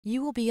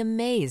You will be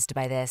amazed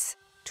by this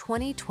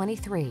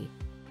 2023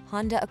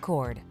 Honda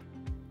Accord.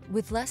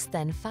 With less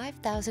than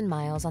 5,000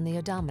 miles on the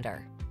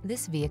odometer,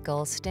 this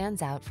vehicle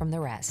stands out from the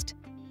rest.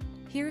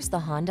 Here's the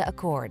Honda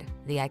Accord,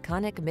 the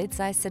iconic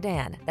midsize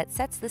sedan that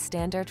sets the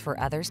standard for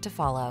others to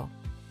follow.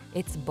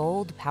 Its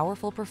bold,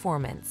 powerful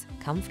performance,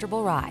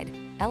 comfortable ride,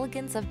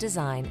 elegance of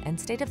design,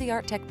 and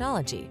state-of-the-art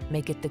technology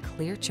make it the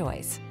clear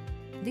choice.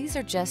 These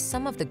are just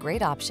some of the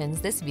great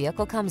options this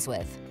vehicle comes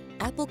with: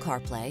 Apple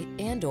CarPlay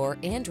and/or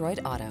Android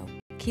Auto,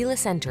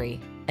 keyless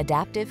entry,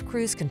 adaptive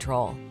cruise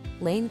control,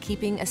 lane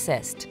keeping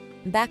assist,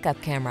 backup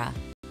camera,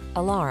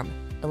 alarm,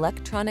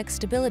 electronic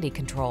stability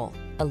control,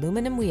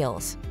 aluminum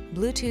wheels,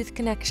 Bluetooth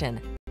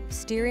connection,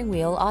 steering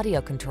wheel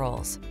audio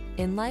controls.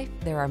 In life,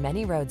 there are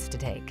many roads to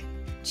take.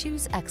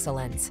 Choose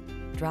excellence.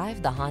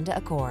 Drive the Honda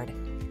Accord.